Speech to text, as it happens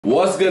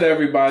What's good,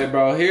 everybody,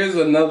 bro? Here's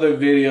another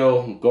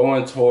video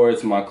going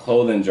towards my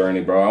clothing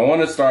journey, bro. I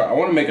want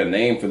to make a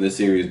name for this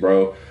series,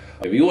 bro.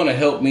 If you want to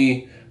help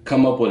me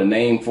come up with a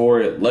name for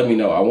it, let me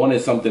know. I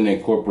wanted something to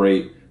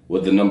incorporate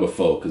with the number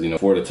 4, because, you know,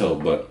 4 to toe.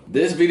 But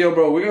this video,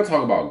 bro, we're going to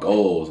talk about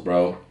goals,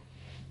 bro.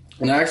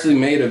 And I actually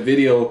made a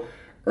video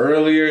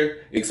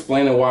earlier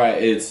explaining why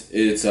it's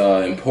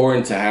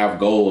important to have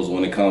goals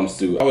when it comes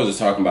to, I was just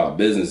talking about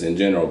business in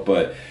general,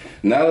 but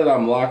now that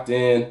I'm locked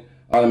in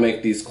how to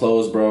make these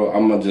clothes, bro,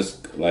 I'm gonna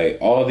just, like,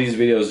 all these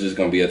videos just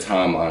gonna be a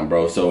timeline,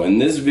 bro. So in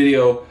this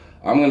video,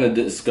 I'm gonna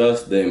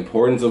discuss the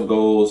importance of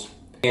goals,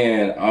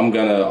 and I'm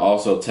gonna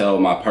also tell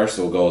my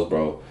personal goals,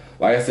 bro.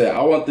 Like I said,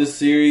 I want this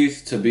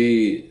series to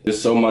be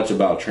just so much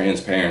about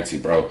transparency,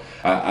 bro.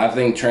 I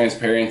think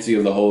transparency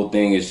of the whole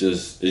thing is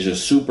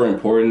just super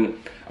important.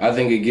 I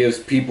think it gives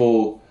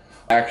people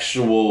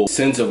actual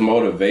sense of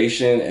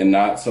motivation and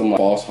not some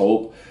false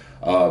hope,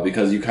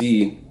 because you can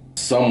see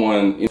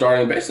someone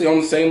starting basically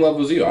on the same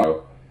level as you.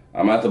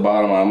 I'm at the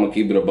bottom. I'm gonna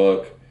keep it a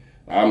buck.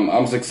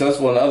 I'm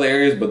successful in other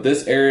areas, but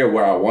this area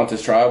where I want to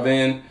strive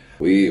in,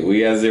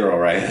 we at 0,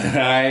 right?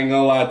 I ain't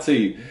gonna lie to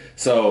you.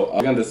 So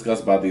I'm gonna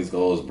discuss about these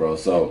goals, bro.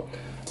 So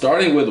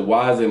starting with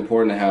why is it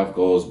important to have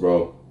goals,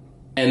 bro.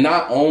 And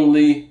not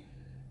only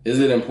is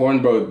it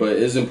important, bro, but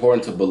it's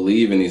important to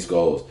believe in these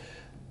goals.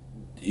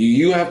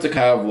 You have to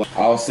have, like,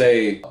 I'll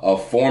say, a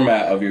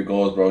format of your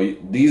goals, bro.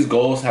 These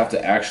goals have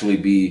to actually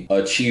be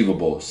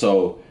achievable.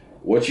 So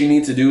what you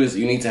need to do is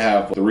you need to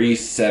have 3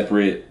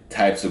 separate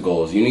types of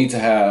goals. You need to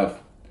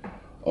have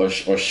a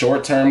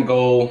short-term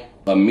goal,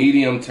 a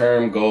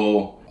medium-term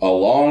goal, a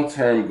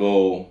long-term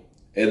goal,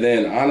 and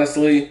then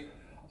honestly,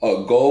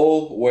 a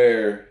goal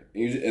where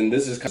and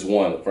this is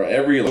one for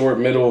every short,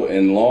 middle,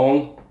 and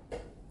long.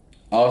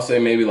 I'll say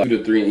maybe like 2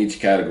 to 3 in each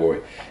category,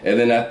 and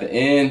then at the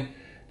end,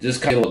 just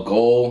kind of a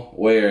goal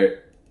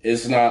where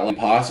it's not like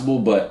possible,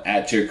 but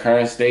at your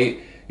current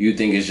state, you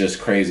think it's just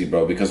crazy,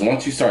 bro. Because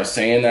once you start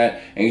saying that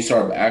and you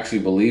start actually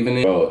believing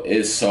it, bro,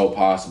 it's so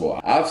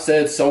possible. I've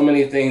said so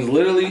many things,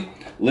 literally,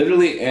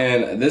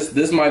 and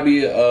this might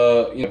be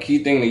a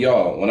key thing to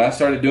y'all. When I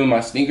started doing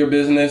my sneaker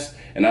business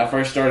and I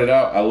first started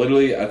out,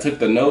 I took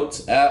the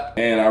notes app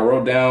and I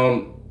wrote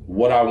down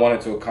what I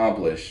wanted to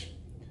accomplish.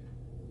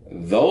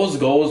 Those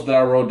goals that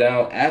I wrote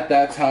down at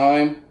that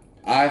time,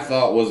 I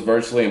thought was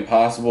virtually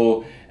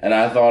impossible, and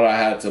I thought I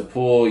had to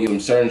pull some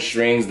certain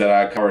strings that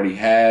I already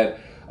had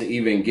to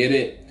even get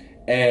it.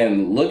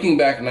 And looking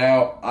back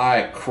now,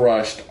 I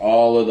crushed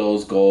all of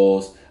those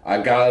goals.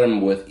 I got them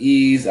with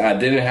ease. I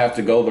didn't have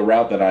to go the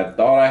route that I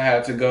thought I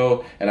had to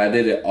go, and I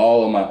did it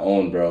all on my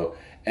own, bro.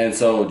 And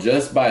so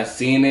just by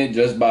seeing it,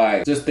 just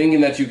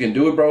thinking that you can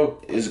do it,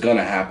 bro, it's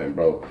gonna happen,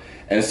 bro.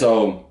 And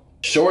so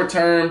short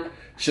term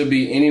should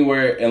be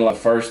anywhere in the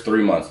first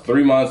 3 months.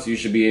 3 months, you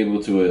should be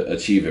able to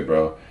achieve it,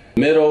 bro.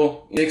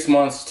 Middle, 6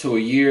 months to a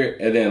year,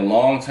 and then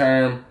long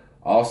term,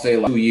 I'll say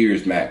like 2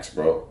 years max,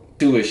 bro.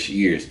 2-ish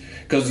years.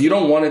 Because you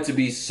don't want it to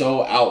be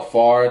so out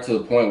far to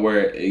the point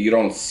where you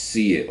don't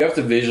see it. You have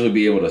to visually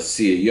be able to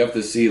see it. You have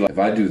to see, like, if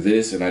I do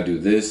this and I do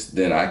this,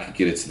 then I can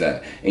get it to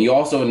that. And you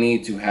also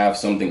need to have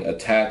something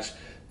attached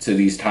to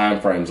these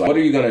time frames. Like, what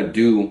are you gonna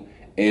do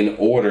in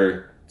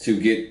order to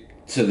get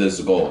to this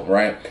goal,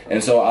 right?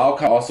 And so I'll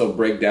also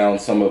break down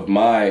some of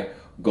my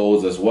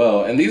goals as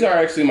well, and these are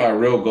actually my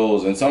real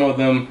goals, and some of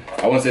them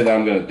I wouldn't say that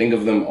I'm going to think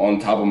of them on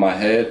top of my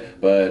head,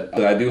 but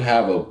I do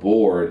have a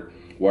board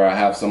where I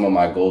have some of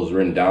my goals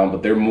written down,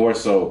 but they're more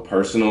so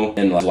personal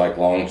and like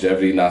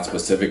longevity, not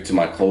specific to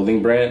my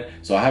clothing brand.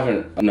 So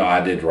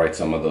I did write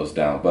some of those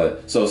down,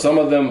 but so some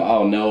of them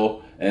I'll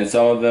know, and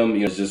some of them,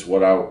 it's just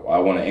what I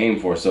want to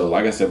aim for. So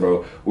like I said,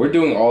 bro, we're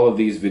doing all of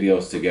these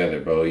videos together,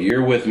 bro.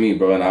 You're with me,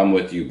 bro, and I'm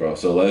with you, bro.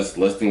 So let's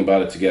think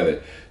about it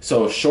together.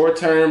 So short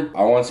term,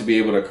 I want to be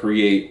able to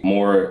create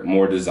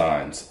more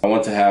designs. I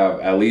want to have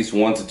at least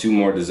 1 to 2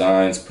 more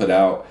designs put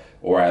out,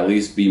 or at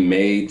least be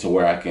made to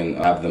where I can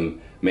have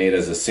them made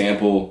as a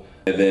sample,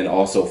 and then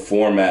also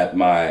format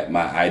my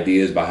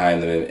ideas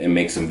behind them and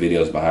make some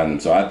videos behind them.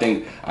 So I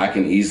think I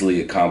can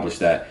easily accomplish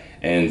that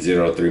in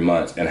 0 to 3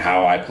 months. And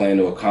how I plan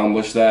to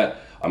accomplish that,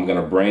 I'm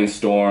gonna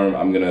brainstorm,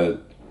 I'm gonna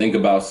think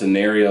about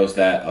scenarios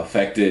that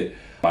affected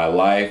my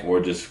life or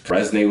just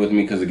resonate with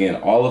me, because again,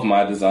 all of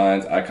my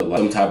designs, I could like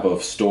some type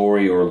of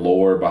story or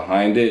lore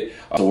behind it,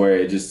 to where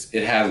it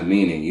has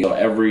meaning. You know,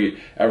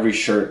 every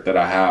shirt that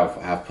I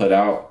have put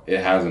out,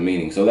 it has a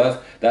meaning. So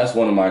that's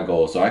one of my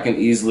goals. So I can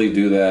easily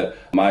do that.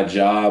 My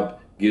job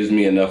gives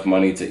me enough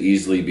money to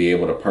easily be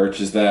able to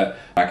purchase that.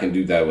 I can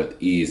do that with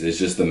ease. It's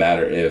just a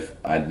matter if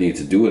I need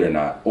to do it or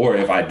not, or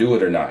if I do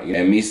it or not.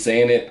 And me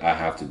saying it, I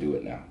have to do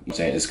it now. I'm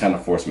saying it's kind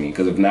of forced me,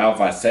 because if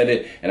I said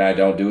it and I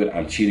don't do it,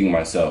 I'm cheating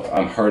myself.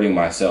 I'm hurting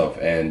myself,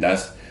 and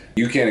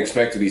you can't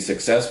expect to be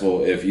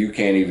successful if you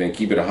can't even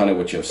keep it 100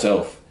 with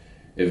yourself.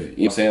 If you know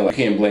what I'm saying, like,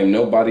 you can't blame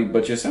nobody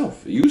but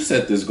yourself. You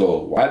set this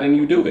goal. Why didn't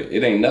you do it?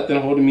 It ain't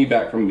nothing holding me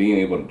back from being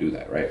able to do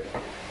that, right?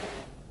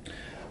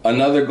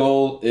 Another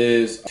goal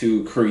is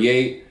to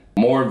create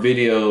more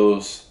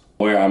videos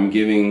where I'm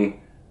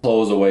giving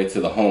clothes away to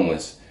the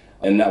homeless.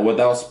 And that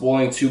without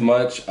spoiling too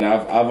much, and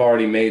I've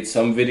already made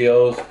some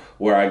videos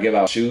where I give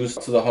out shoes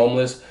to the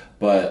homeless,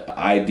 but the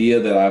idea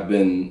that I've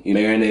been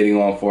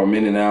marinating on for a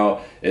minute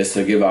now is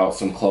to give out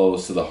some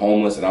clothes to the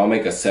homeless. And I'll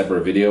make a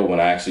separate video when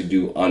I actually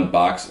do not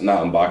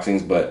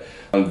unboxings, but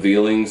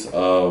unveilings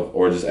of,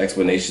 or just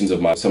explanations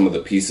of some of the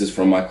pieces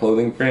from my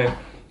clothing brand.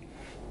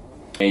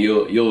 And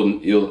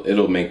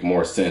it'll make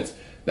more sense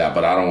that,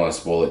 but I don't want to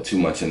spoil it too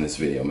much in this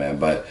video, man.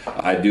 But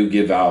I do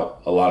give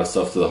out a lot of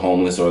stuff to the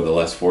homeless or the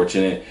less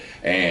fortunate,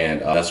 and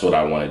that's what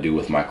I want to do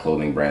with my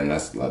clothing brand.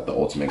 That's like the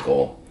ultimate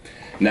goal.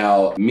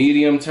 Now,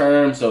 medium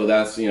term, so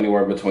that's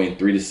anywhere between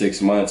 3 to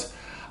 6 months,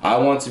 I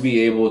want to be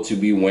able to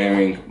be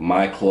wearing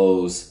my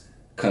clothes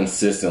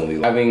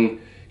consistently,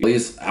 having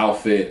this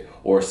outfit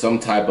or some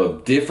type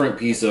of different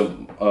piece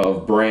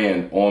of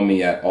brand on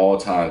me at all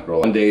times, bro.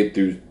 Monday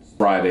through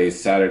Friday,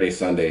 Saturday,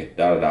 Sunday,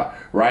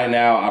 Right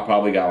now, I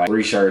probably got like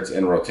 3 shirts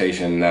in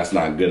rotation, and that's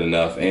not good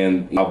enough.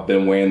 And I've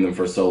been wearing them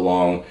for so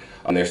long,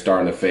 and they're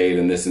starting to fade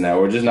and this and that,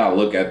 or just not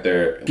look at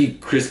their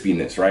peak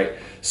crispiness, right?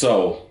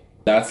 So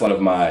that's one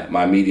of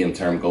my medium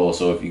term goals.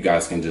 So if you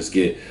guys can just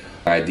get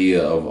an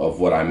idea of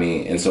what I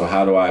mean. And so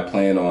how do I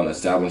plan on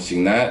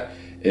establishing that?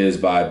 Is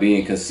by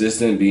being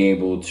consistent, being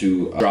able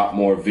to drop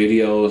more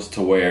videos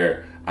to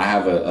where I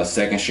have a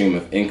second stream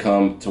of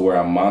income, to where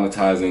I'm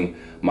monetizing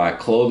my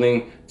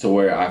clothing, to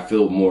where I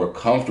feel more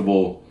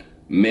comfortable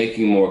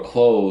making more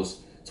clothes,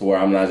 to where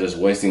I'm not just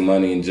wasting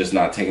money and just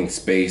not taking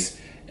space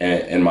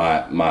in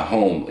my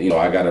home.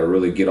 I got to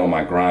really get on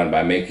my grind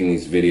by making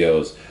these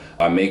videos,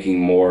 by making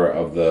more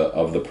of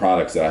the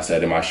products that I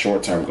said in my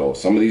short-term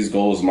goals. Some of these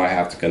goals might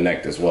have to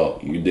connect as well.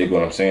 You dig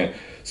what I'm saying?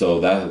 So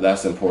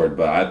that's important.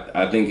 But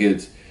I think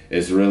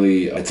it's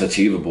really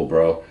achievable,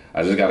 bro.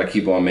 I just got to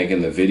keep on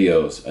making the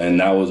videos. And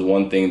that was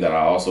one thing that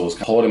I also was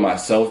holding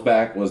myself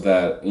back, was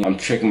that I'm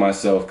tricking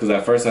myself. Because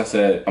at first I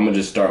said, I'm going to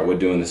just start with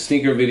doing the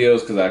sneaker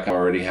videos because I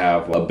already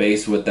have a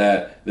base with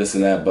that, this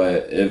and that.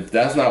 But if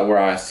that's not where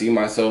I see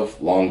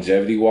myself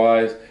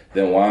longevity-wise,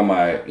 then why am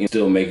I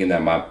still making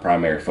that my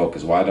primary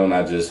focus? Why don't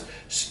I just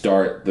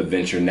start the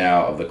venture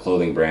now of the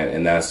clothing brand?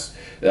 And that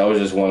was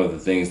just one of the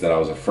things that I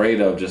was afraid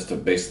of, just to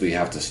basically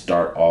have to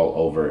start all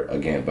over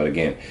again. But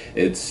again,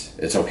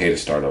 it's okay to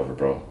start over,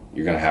 bro.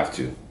 You're gonna have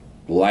to.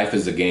 Life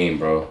is a game,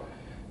 bro.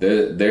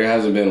 There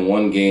hasn't been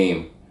one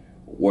game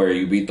where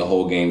you beat the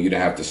whole game. You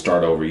didn't have to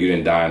start over. You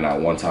didn't die not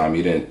one time.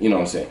 You didn't, you know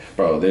what I'm saying?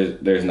 Bro,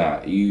 there's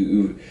not.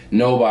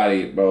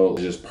 Nobody, bro,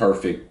 is just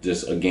perfect,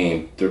 just a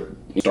game,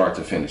 start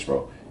to finish,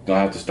 bro. You're gonna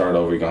have to start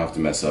over. You're gonna have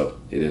to mess up.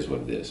 It is what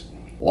it is.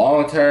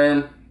 Long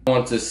term, I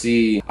want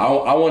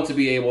to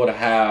be able to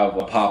have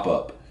a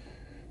pop-up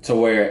to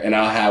where, and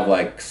I'll have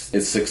like,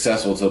 it's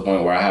successful to the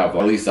point where I have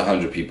at least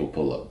 100 people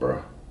pull up,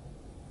 bro.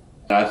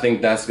 I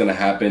think that's going to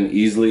happen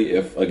easily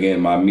if, again,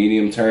 my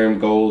medium term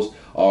goals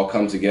all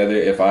come together.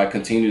 If I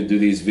continue to do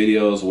these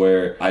videos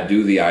where I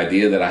do the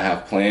idea that I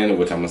have planned,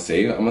 which I'm gonna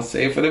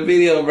save for the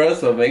video, bro.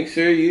 So make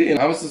sure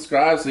I'm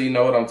subscribed so you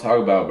know what I'm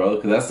talking about, bro.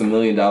 Because that's the $1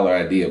 million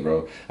idea,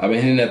 bro. I've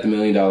been hitting at the $1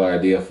 million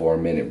idea for a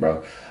minute,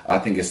 bro. I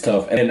think it's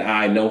tough, and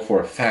I know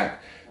for a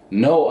fact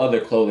no other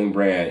clothing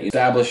brand,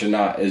 established or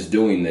not, is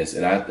doing this,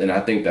 and I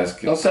think that's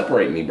gonna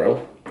separate me,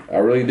 bro. I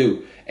really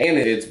do. And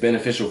it's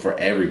beneficial for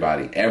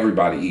everybody.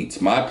 Everybody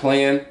eats. My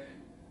plan,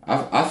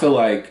 I feel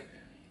like,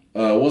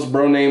 what's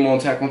bro name on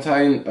Attack on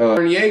Titan?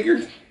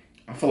 Yeager?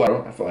 I feel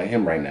like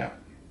him right now.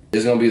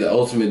 It's gonna be the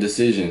ultimate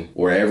decision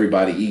where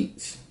everybody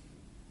eats.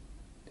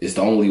 It's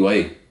the only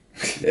way.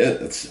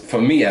 It's,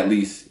 for me at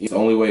least, it's the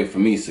only way for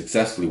me,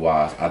 successfully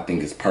wise. I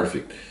think it's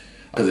perfect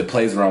because it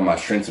plays around my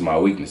strengths and my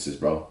weaknesses,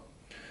 bro.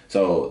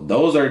 So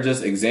those are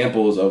just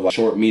examples of like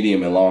short,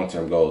 medium, and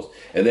long-term goals.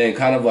 And then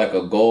kind of like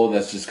a goal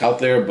that's just out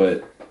there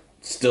but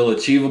still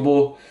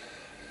achievable.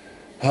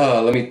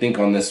 Let me think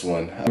on this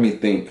one. Let me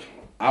think.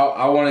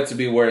 I want it to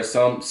be where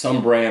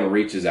some brand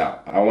reaches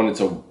out. I want it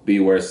to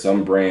be where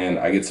some brand,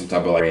 I get some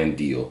type of like brand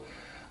deal.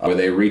 Where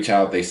they reach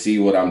out, they see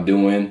what I'm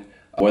doing,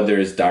 whether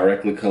it's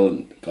directly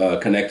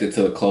connected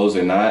to the clothes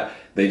or not.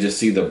 They just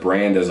see the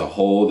brand as a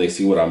whole. They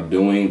see what I'm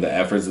doing, the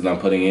efforts that I'm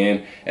putting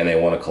in, and they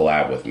want to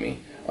collab with me.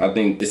 I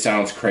think it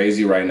sounds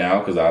crazy right now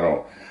because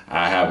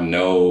I have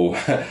no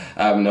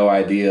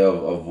idea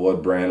of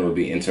what brand would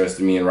be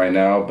interested in me in right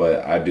now,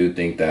 but I do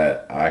think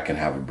that I can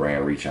have a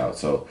brand reach out.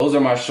 So those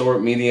are my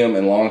short, medium,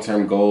 and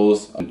long-term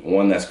goals.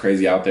 One that's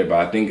crazy out there,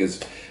 but I think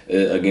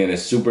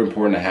it's super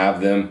important to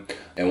have them.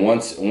 And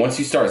once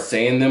you start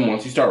saying them,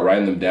 once you start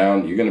writing them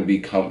down, you're gonna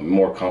be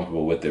more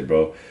comfortable with it,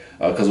 bro.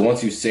 Because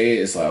once you say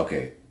it, it's like,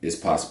 okay, it's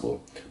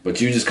possible. But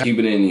you just keep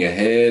it in your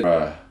head,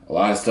 bruh. A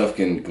lot of stuff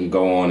can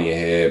go on in your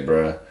head,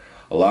 bruh.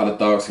 A lot of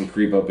thoughts can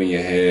creep up in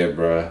your head,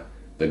 bruh.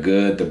 The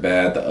good, the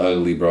bad, the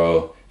ugly,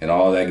 bro. And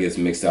all that gets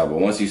mixed out. But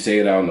once you say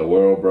it out in the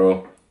world,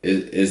 bro,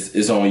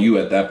 it's on you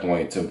at that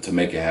point to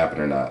make it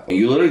happen or not. And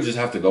you literally just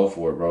have to go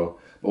for it, bro.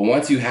 But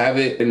once you have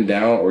it written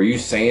down or you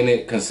saying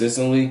it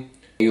consistently,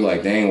 you're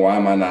like, dang, why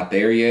am I not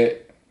there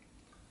yet?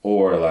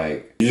 Or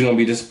like, you're just gonna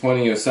be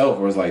disappointing yourself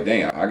where it's like,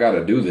 dang, I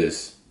gotta do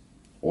this.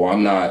 Or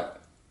I'm not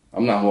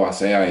who I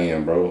say I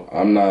am, bro.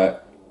 I'm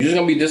not you're just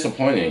gonna be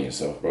disappointed in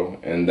yourself, bro.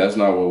 And that's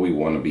not where we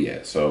want to be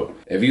at. So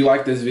if you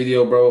like this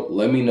video, bro,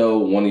 let me know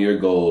one of your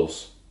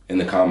goals in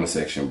the comment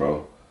section,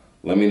 bro.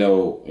 Let me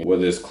know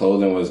whether it's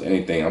clothing, whether it's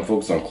anything. I'm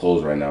focused on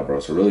clothes right now, bro.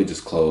 So really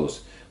just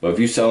clothes. But if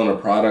you're selling a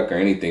product or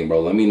anything,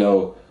 bro, let me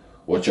know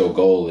what your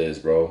goal is,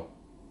 bro.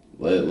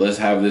 Let's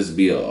have this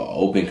be an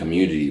open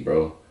community,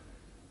 bro,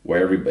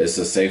 where it's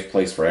a safe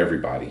place for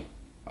everybody.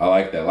 I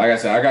like that. Like I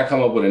said, I gotta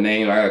come up with a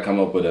name. I gotta come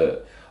up with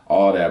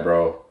all that,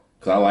 bro,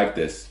 because I like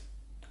this.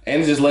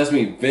 And it just lets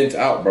me vent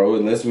out, bro.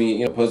 It lets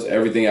me, puts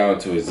everything out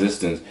into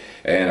existence.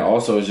 And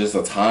also, it's just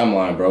a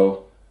timeline,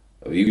 bro.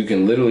 You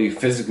can literally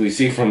physically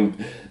see from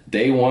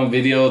day 1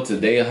 video to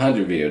day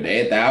 100 video,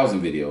 day 1,000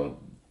 video,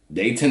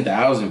 day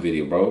 10,000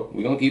 video, bro.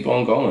 We're gonna keep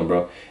on going,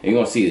 bro. And you're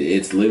gonna see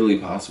it's literally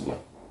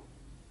possible.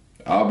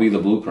 I'll be the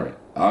blueprint.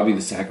 I'll be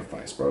the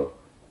sacrifice, bro.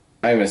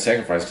 I ain't even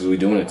sacrifice because we're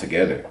doing it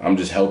together. I'm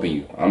just helping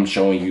you. I'm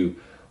showing you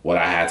what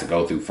I had to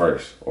go through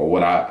first, or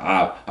what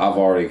I've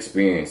already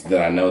experienced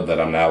that I know that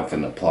I'm now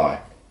finna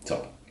apply.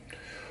 So,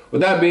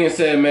 with that being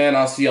said, man,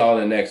 I'll see y'all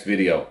in the next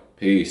video.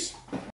 Peace.